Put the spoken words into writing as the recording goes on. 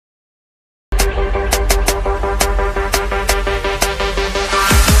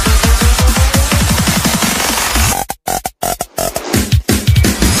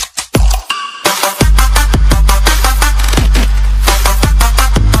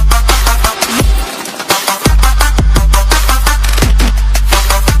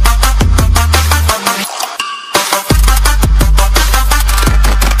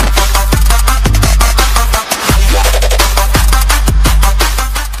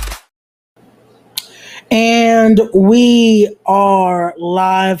And we are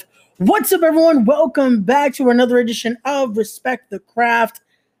live. What's up, everyone? Welcome back to another edition of Respect the Craft.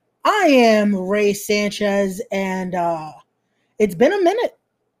 I am Ray Sanchez, and it's been a minute.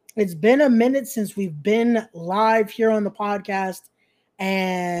 It's been a minute since we've been live here on the podcast,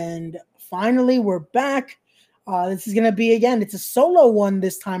 and finally we're back. This is going to be, again, it's a solo one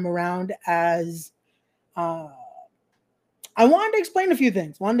this time around, as I wanted to explain a few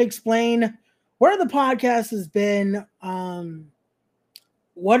things. Wanted to explain where the podcast has been,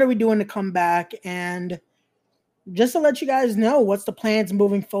 what are we doing to come back, and just to let you guys know what's the plans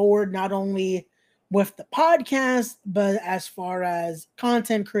moving forward, not only with the podcast, but as far as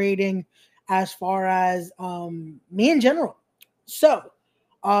content creating, as far as me in general. So,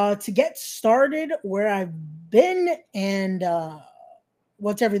 to get started, where I've been and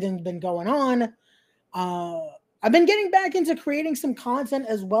what's everything been going on, I've been getting back into creating some content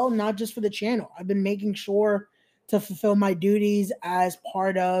as well, not just for the channel. I've been making sure to fulfill my duties as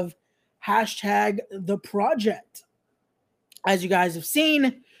part of #TheProject. As you guys have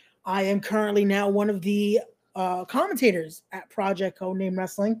seen, I am currently now one of the commentators at Project Codename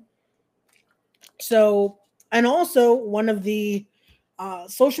Wrestling. So, and also one of the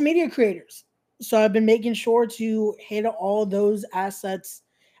social media creators. So I've been making sure to hit all those assets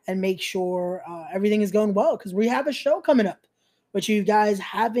and make sure everything is going well, because we have a show coming up, which you guys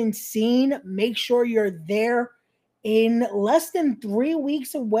haven't seen. Make sure you're there in less than 3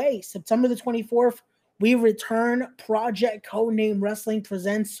 weeks away. September the 24th, we return. Project Codename Wrestling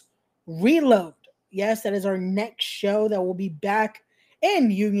presents Reload. Yes, that is our next show that will be back in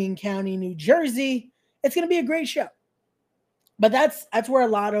Union County, New Jersey. It's going to be a great show. But that's where a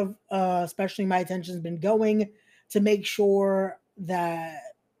lot of, especially my attention has been going, to make sure that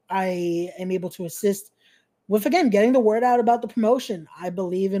I am able to assist with, again, getting the word out about the promotion. I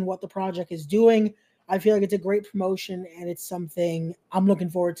believe in what the project is doing. I feel like it's a great promotion, and it's something I'm looking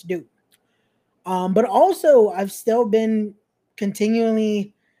forward to do. But also, I've still been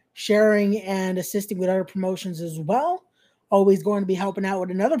continually sharing and assisting with other promotions as well. Always going to be helping out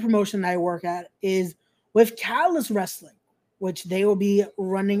with another promotion that I work at is with Catalyst Wrestling, which they will be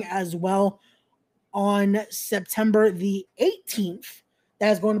running as well on September the 18th.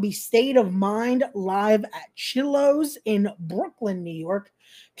 That is going to be State of Mind live at Chillo's in Brooklyn, New York.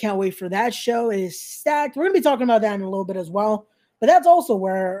 Can't wait for that show. It is stacked. We're going to be talking about that in a little bit as well. But that's also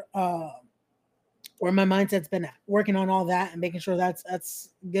where my mindset's been at, working on all that and making sure that's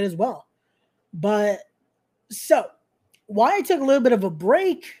good as well. But so why I took a little bit of a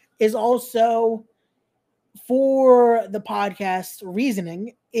break is also for the podcast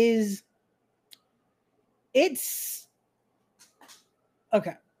reasoning is it's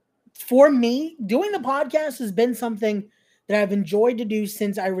okay. For me, doing the podcast has been something that I've enjoyed to do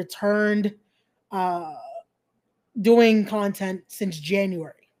since I returned doing content since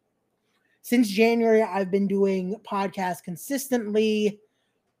January. Since January, I've been doing podcasts consistently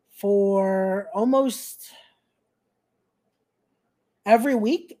for almost every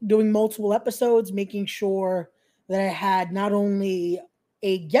week, doing multiple episodes, making sure that I had not only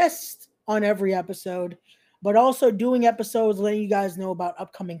a guest on every episode, but also doing episodes letting you guys know about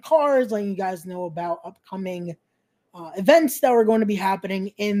upcoming cards, letting you guys know about upcoming events that were going to be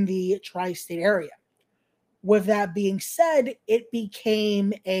happening in the tri-state area. With that being said, it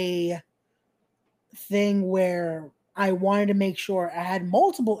became a thing where I wanted to make sure I had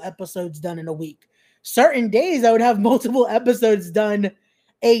multiple episodes done in a week. Certain days I would have multiple episodes done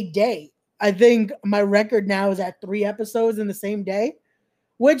a day. I think my record now is at 3 episodes in the same day,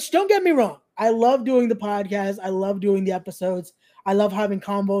 which, don't get me wrong, I love doing the podcast. I love doing the episodes. I love having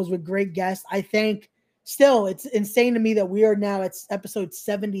combos with great guests. I think still it's insane to me that we are now at episode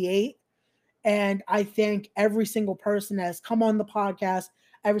 78. And I thank every single person that has come on the podcast,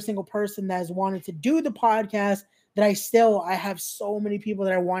 every single person that has wanted to do the podcast, that I have so many people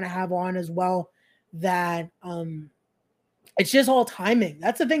that I want to have on as well, that it's just all timing.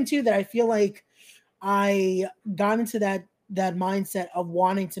 That's the thing too, that I feel like I got into that mindset of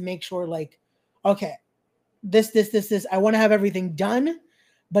wanting to make sure, like, okay, this, I want to have everything done,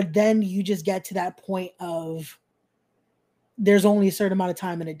 but then you just get to that point of there's only a certain amount of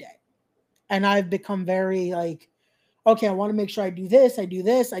time in a day. And I've become very like, okay, I want to make sure I do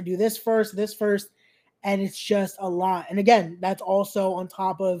this first. And it's just a lot. And again, that's also on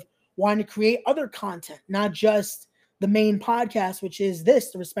top of wanting to create other content, not just the main podcast, which is the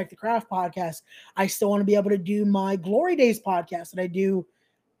Respect the Craft podcast. I still want to be able to do my Glory Days podcast that I do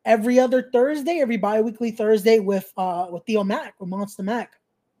every other Thursday, every bi-weekly Thursday with Theo Mack, with Monster Mac.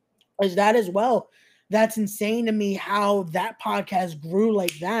 There's that as well. That's insane to me how that podcast grew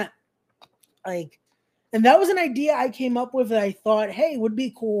like that. Like, And that was an idea I came up with that I thought, hey, would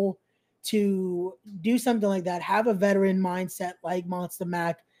be cool to do something like that. Have a veteran mindset like Monster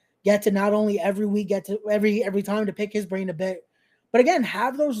Mac. Get to not only every week, get to every time to pick his brain a bit, but again,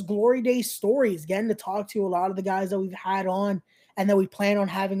 have those glory days stories, getting to talk to a lot of the guys that we've had on and that we plan on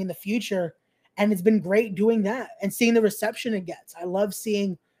having in the future. And it's been great doing that and seeing the reception it gets. I love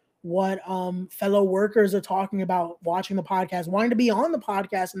seeing what fellow workers are talking about watching the podcast, wanting to be on the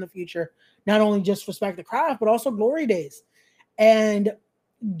podcast in the future, not only just Respect the Craft, but also Glory Days. And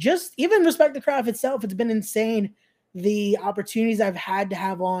just even Respect the Craft itself, it's been insane the opportunities I've had to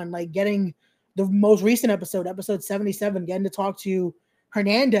have on, like getting the most recent episode 77, getting to talk to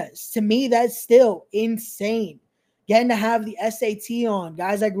Hernandez. To me, that's still insane. Getting to have the SAT on,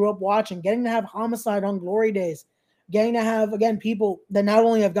 guys I grew up watching, getting to have Homicide on Glory Days, getting to have, again, people that not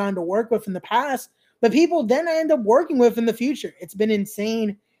only I've gone to work with in the past, but people then I end up working with in the future. It's been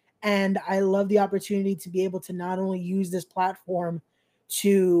insane. And I love the opportunity to be able to not only use this platform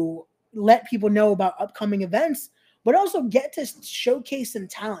to let people know about upcoming events, but also get to showcase some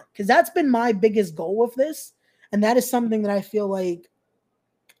talent. Because that's been my biggest goal with this. And that is something that I feel like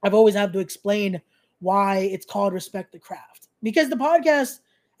I've always had to explain why it's called Respect the Craft. Because the podcast,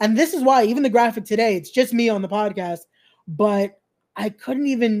 and this is why even the graphic today, it's just me on the podcast, but I couldn't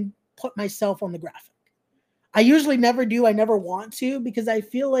even put myself on the graphic. I usually never do. I never want to, because I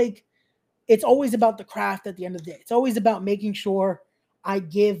feel like it's always about the craft at the end of the day. It's always about making sure I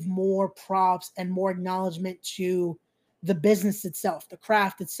give more props and more acknowledgement to the business itself, the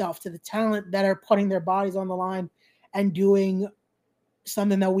craft itself, to the talent that are putting their bodies on the line and doing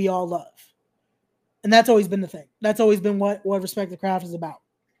something that we all love. And that's always been the thing. That's always been what Respect the Craft is about.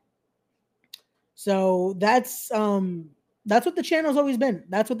 So that's what the channel's always been.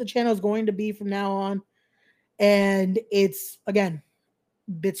 That's what the channel is going to be from now on. And it's, again,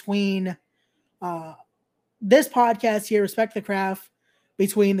 between this podcast here, Respect the Craft,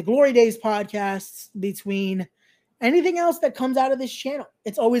 between the Glory Days podcasts, between anything else that comes out of this channel,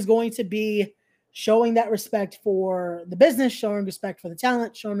 it's always going to be showing that respect for the business, showing respect for the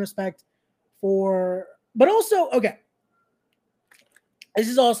talent, showing respect for, but also, okay, this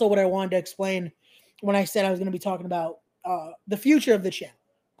is also what I wanted to explain when I said I was going to be talking about the future of the channel.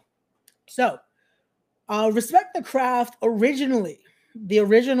 So, Respect the Craft, originally, the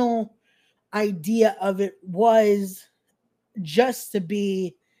original idea of it was just to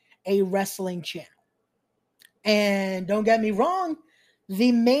be a wrestling channel. And don't get me wrong,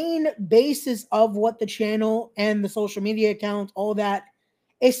 the main basis of what the channel and the social media accounts, all that,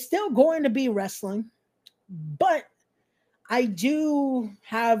 is still going to be wrestling. But I do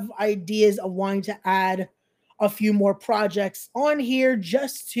have ideas of wanting to add a few more projects on here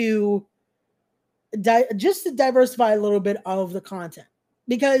just to diversify a little bit of the content,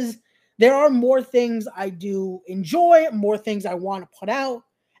 because there are more things I do enjoy, more things I want to put out,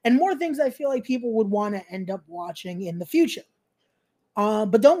 and more things I feel like people would want to end up watching in the future.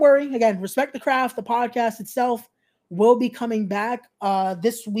 But don't worry, again, Respect the Craft, the podcast itself will be coming back.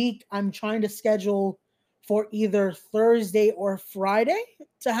 This week, I'm trying to schedule for either Thursday or Friday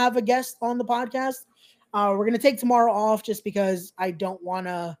to have a guest on the podcast. We're going to take tomorrow off just because I don't want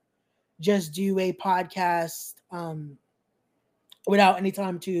to just do a podcast without any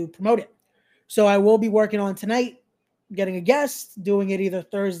time to promote it. So I will be working on tonight, getting a guest, doing it either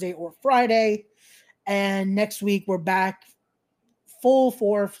Thursday or Friday. And next week we're back full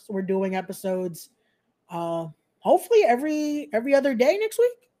force. We're doing episodes hopefully every other day next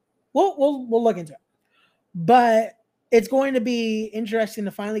week. We'll look into it. But it's going to be interesting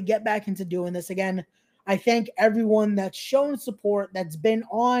to finally get back into doing this again. I thank everyone that's shown support, that's been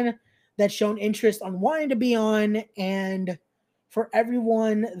on, that's shown interest on wanting to be on, and for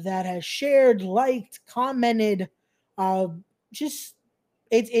everyone that has shared, liked, commented. Just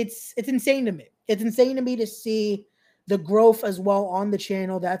it's insane to me. It's insane to me to see the growth as well on the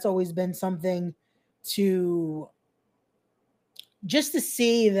channel. That's always been something to just to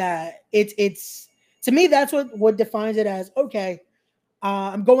see that it's to me, that's what defines it as, okay,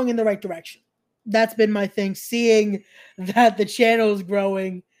 I'm going in the right direction. That's been my thing, seeing that the channel is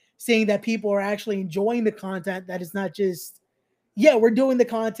growing, seeing that people are actually enjoying the content, that it's not just, yeah, we're doing the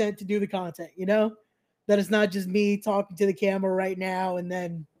content to do the content, you know? That it's not just me talking to the camera right now and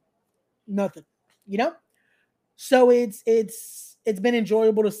then nothing, you know? So it's been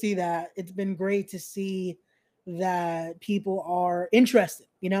enjoyable to see that. It's been great to see that people are interested,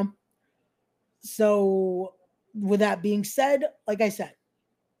 you know? So with that being said, like I said,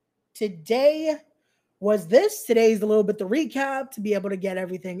 today's a little bit the recap to be able to get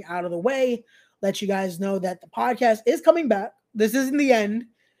everything out of the way, let you guys know that the podcast is coming back. This isn't the end.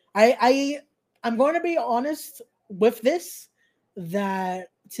 I I'm going to be honest with this, that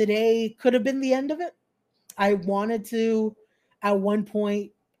today could have been the end of it. I wanted to, at one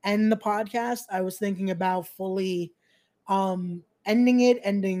point, end the podcast. I was thinking about fully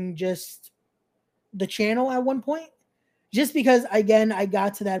ending just the channel at one point. Just because, again, I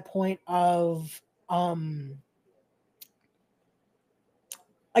got to that point of I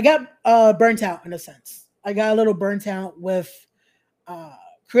got burnt out in a sense. I got a little burnt out with uh,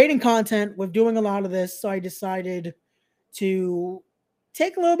 creating content, with doing a lot of this. So I decided to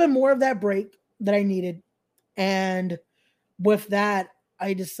take a little bit more of that break that I needed. And with that,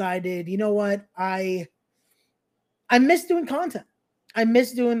 I decided, you know what? I miss doing content. I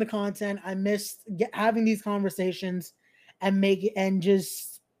miss doing the content. I miss having these conversations and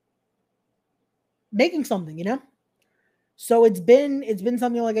just making something, you know? So it's been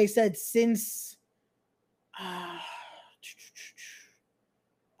something, like I said, since uh,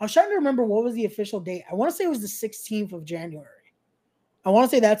 I was trying to remember what was the official date. I want to say it was the 16th of January. I want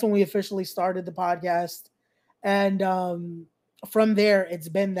to say that's when we officially started the podcast. And from there, it's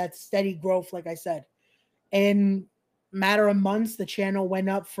been that steady growth, like I said. In matter of months, the channel went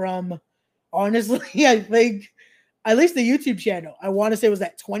up from, honestly, I think, at least the YouTube channel, I want to say it was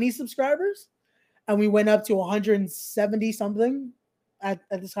at 20 subscribers. And we went up to 170 something at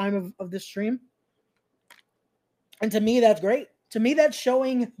the time of this stream. And to me, that's great. To me, that's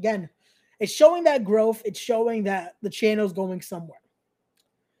showing, again, it's showing that growth. It's showing that the channel's going somewhere.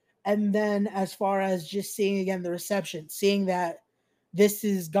 And then as far as just seeing, again, the reception, seeing that this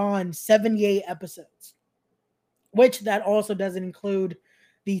is gone 78 episodes, which that also doesn't include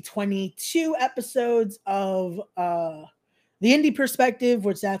the 22 episodes of the indie perspective,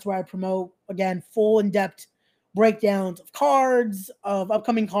 which that's where I promote, again, full in-depth breakdowns of cards, of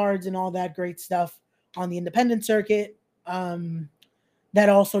upcoming cards, and all that great stuff on the independent circuit. That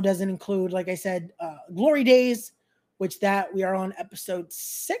also doesn't include, like I said, Glory Days, which that we are on episode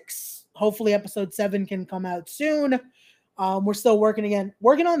 6. Hopefully episode 7 can come out soon. We're still working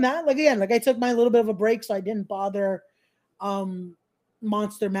on that. Like I took my little bit of a break, so I didn't bother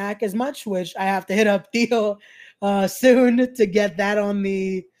Monster Mac as much, which I have to hit up Theo soon to get that on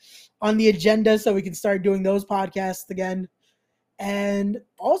the agenda so we can start doing those podcasts again. And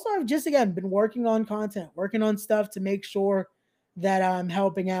also, I've just, again, been working on content, working on stuff to make sure that I'm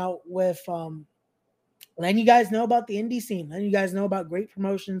helping out with letting you guys know about the indie scene, letting you guys know about great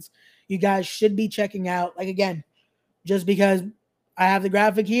promotions you guys should be checking out. Like, again, just because I have the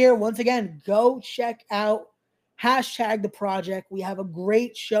graphic here, once again, go check out hashtag the project. We have a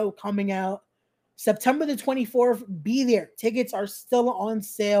great show coming out September the 24th. Be there. Tickets are still on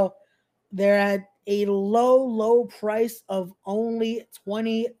sale. They're at a low price of only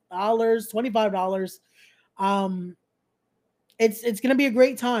 $20, $25. It's gonna be a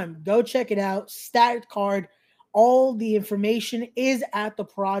great time. Go check it out. Stacked card. All the information is at the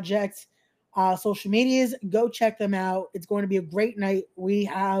project social medias. Go check them out. It's going to be a great night. We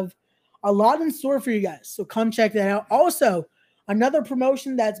have a lot in store for you guys, so come check that out. Also, another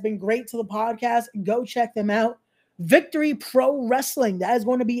promotion that's been great to the podcast. Go check them out. Victory Pro Wrestling. That is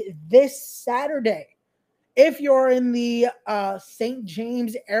going to be this Saturday. If you're in the St.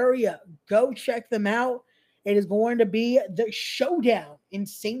 James area, go check them out. It is going to be the showdown in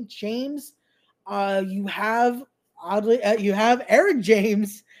St. James. You have Eric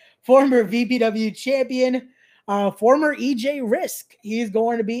James, former VPW champion, former EJ Risk. He's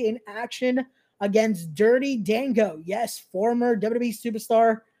going to be in action against Dirty Dango. Yes, former WWE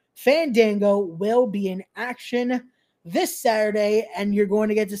superstar Fandango will be in action this Saturday, and you're going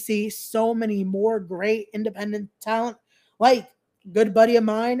to get to see so many more great independent talent, like good buddy of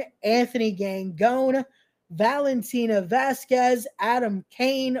mine, Anthony Gangone, Valentina Vasquez, Adam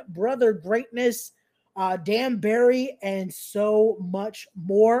Kane, Brother Greatness, Dan Barry, and so much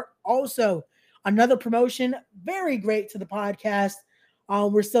more. Also, another promotion, very great to the podcast.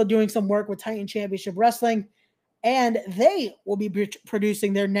 We're still doing some work with Titan Championship Wrestling, and they will be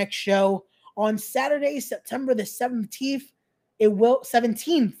producing their next show on Saturday, September the 17th. It will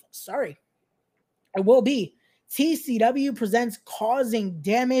be TCW presents Causing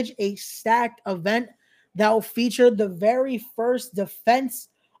Damage, a stacked event that will feature the very first defense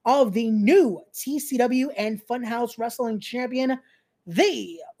of the new TCW and Funhouse Wrestling champion,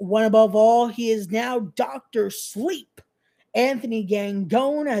 the one above all. He is now Dr. Sleep, Anthony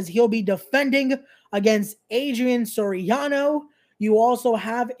Gangone, as he'll be defending against Adrian Soriano. You also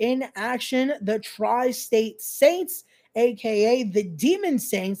have in action the Tri-State Saints, aka the Demon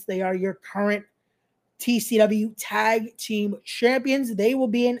Saints. They are your current TCW Tag Team Champions. They will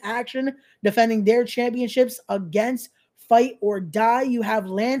be in action defending their championships against Fight or Die. You have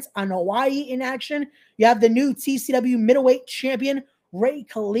Lance Anoa'i in action. You have the new TCW middleweight champion, Ray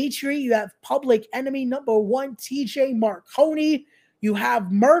Kalitri. You have Public Enemy #1, TJ Marconi. You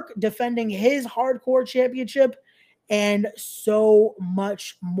have Merc defending his hardcore championship and so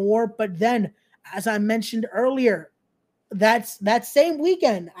much more. But then, as I mentioned earlier, that's that same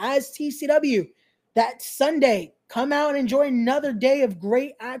weekend as TCW, that Sunday, come out and enjoy another day of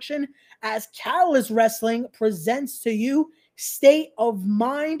great action as Catalyst Wrestling presents to you State of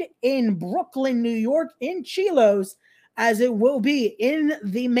Mind in Brooklyn, New York, in Chilos, as it will be in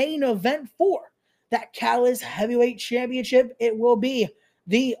the main event for that Catalyst Heavyweight Championship. It will be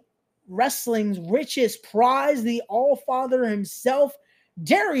the wrestling's richest prize, the All-Father himself,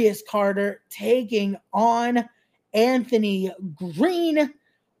 Darius Carter, taking on Anthony Green.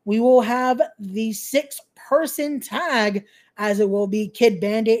 We will have the 6-person tag, as it will be Kid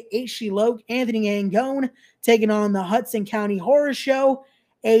Bandit, H.G. Loke, Anthony Angone taking on the Hudson County Horror Show.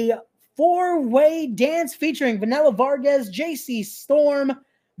 A 4-way dance featuring Vanilla Vargas, JC Storm,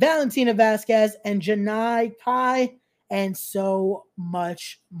 Valentina Vasquez, and Janai Kai, and so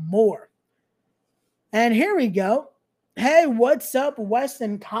much more. And here we go. Hey, what's up, Wes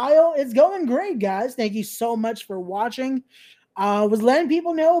and Kyle? It's going great, guys. Thank you so much for watching. Was letting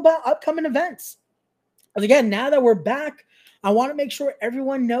people know about upcoming events. But again, now that we're back, I want to make sure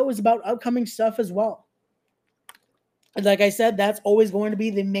everyone knows about upcoming stuff as well. And like I said, that's always going to be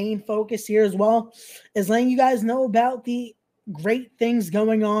the main focus here as well, is letting you guys know about the great things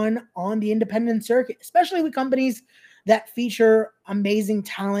going on the independent circuit, especially with companies that feature amazing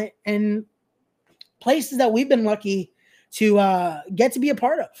talent and places that we've been lucky to get to be a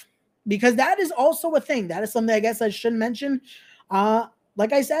part of, because that is also a thing. That is something I guess I should mention.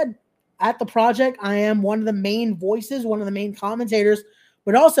 Like I said, at the project, I am one of the main voices, one of the main commentators,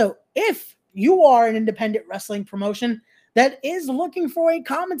 but also if you are an independent wrestling promotion that is looking for a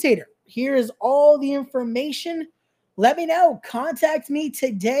commentator, here is all the information. Let me know. Contact me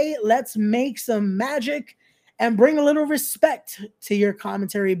today. Let's make some magic and bring a little respect to your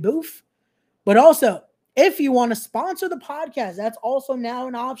commentary booth. But also, if you want to sponsor the podcast, that's also now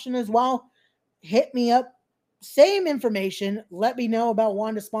an option as well. Hit me up. Same information. Let me know about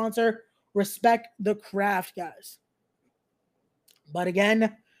wanting to sponsor. Respect the craft, guys. But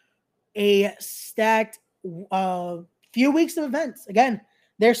again, a stacked few weeks of events. Again,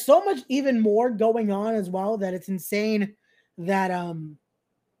 there's so much even more going on as well that it's insane that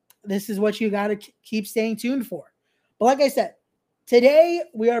this is what you got to keep staying tuned for. But like I said, today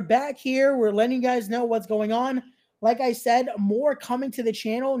we are back here. We're letting you guys know what's going on. Like I said, more coming to the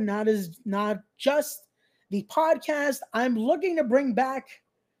channel, not just the podcast. I'm looking to bring back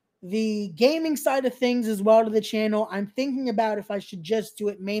the gaming side of things as well to the channel. I'm thinking about if I should just do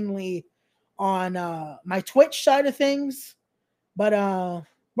it mainly on my Twitch side of things, but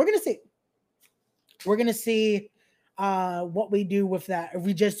we're gonna see. We're gonna see what we do with that. If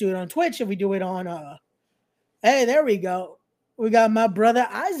we just do it on Twitch, if we do it on hey, there we go. We got my brother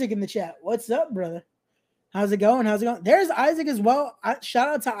Isaac in the chat. What's up, brother? How's it going? How's it going? There's Isaac as well. Shout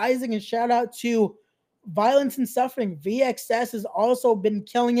out to Isaac and shout out to Violence and Suffering. VXS has also been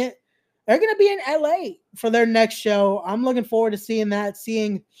killing it. They're going to be in LA for their next show. I'm looking forward to seeing that,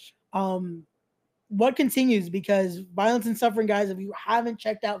 seeing what continues, because Violence and Suffering, guys, if you haven't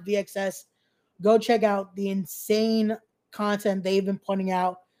checked out VXS, go check out the insane content they've been putting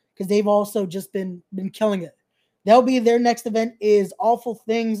out, because they've also just been killing it. They'll be, their next event is Awful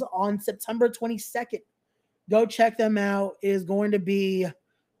Things on September 22nd. Go check them out. It is going to be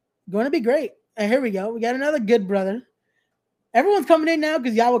great. And here we go. We got another good brother. Everyone's coming in now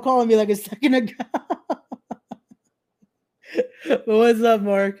because y'all were calling me like a second ago. But what's up,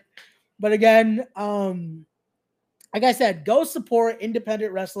 Mark? But again, like I said, go support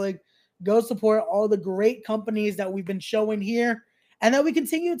independent wrestling. Go support all the great companies that we've been showing here and that we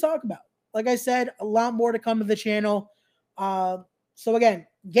continue to talk about. Like I said, a lot more to come to the channel. So again,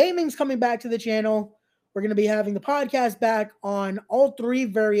 gaming's coming back to the channel. We're going to be having the podcast back on all 3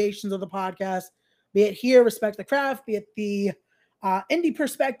 variations of the podcast, be it here, Respect the Craft, be it the Indie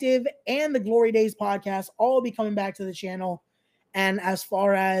Perspective and the Glory Days podcast, all be coming back to the channel. And as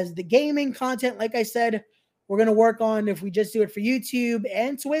far as the gaming content, like I said, we're going to work on if we just do it for YouTube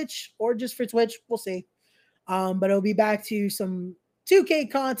and Twitch or just for Twitch. We'll see. But it'll be back to some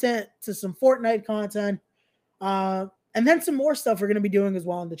 2K content, to some Fortnite content, and then some more stuff we're going to be doing as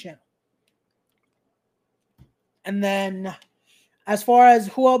well on the channel. And then as far as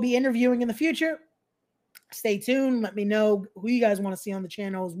who I'll be interviewing in the future, stay tuned. Let me know who you guys want to see on the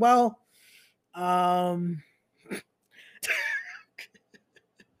channel as well. Oh,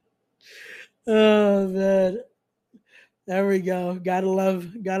 man. There we go. Gotta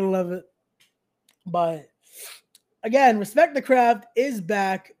love it. But again, Respect the Craft is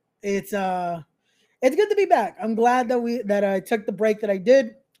back. It's good to be back. I'm glad that I took the break that I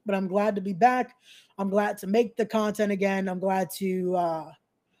did, but I'm glad to be back. I'm glad to make the content again. I'm glad to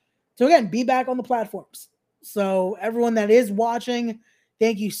again be back on the platforms. So everyone that is watching,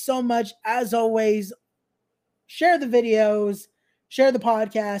 thank you so much. As always, share the videos, share the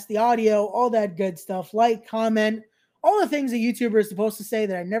podcast, the audio, all that good stuff. Like, comment, all the things a YouTuber is supposed to say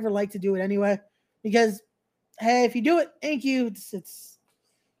that I never like to do it anyway. Because hey, if you do it, thank you. It's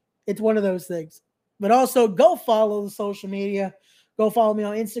one of those things. But also go follow the social media. Go follow me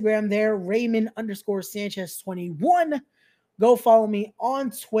on Instagram there, Raymond_Sanchez21. Go follow me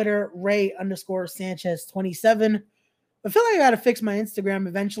on Twitter, Ray_Sanchez27. I feel like I gotta fix my Instagram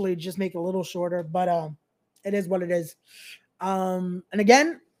eventually, just make it a little shorter, but it is what it is. And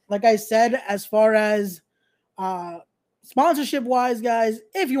again, like I said, as far as sponsorship wise, guys,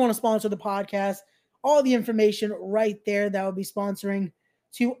 if you want to sponsor the podcast, all the information right there that will be sponsoring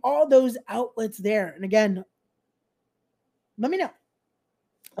to all those outlets there. And again, let me know.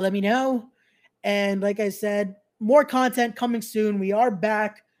 Let me know. And like I said, more content coming soon. We are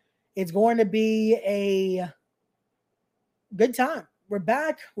back. It's going to be a good time. We're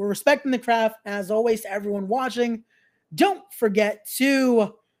back. We're respecting the craft. As always, to everyone watching, don't forget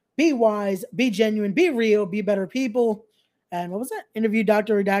to be wise, be genuine, be real, be better people. And what was that? Interview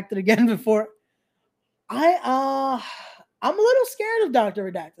Dr. Redacted again before. I'm a little scared of Dr.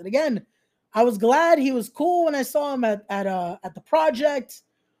 Redacted. Again, I was glad he was cool when I saw him at the project,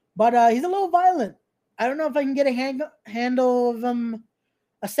 but he's a little violent. I don't know if I can get a handle of him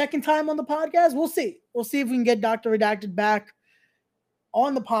a second time on the podcast. We'll see. We'll see if we can get Dr. Redacted back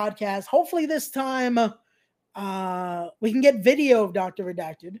on the podcast. Hopefully this time we can get video of Dr.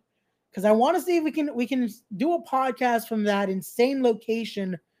 Redacted, because I want to see if we can do a podcast from that insane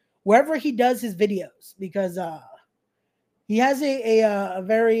location wherever he does his videos, because he has a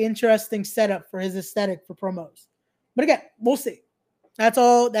very interesting setup for his aesthetic for promos. But again, we'll see. That's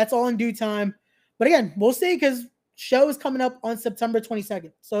all in due time. But again, we'll see, because show is coming up on September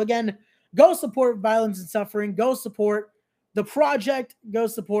 22nd. So again, go support Violence and Suffering. Go support the project. Go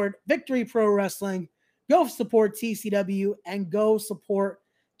support Victory Pro Wrestling. Go support TCW, and go support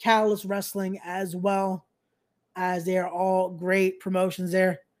Catalyst Wrestling as well, as they are all great promotions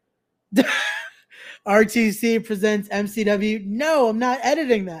there. RTC presents MCW. No, I'm not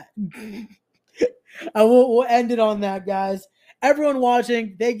editing that. We'll end it on that, guys. Everyone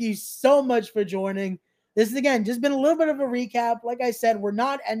watching, thank you so much for joining. This is, again, just been a little bit of a recap. Like I said, we're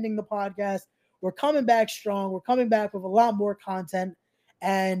not ending the podcast. We're coming back strong. We're coming back with a lot more content,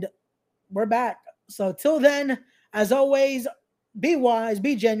 and we're back. So till then, as always, be wise,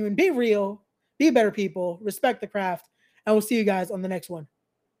 be genuine, be real, be better people, respect the craft, and we'll see you guys on the next one.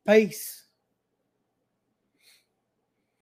 Peace.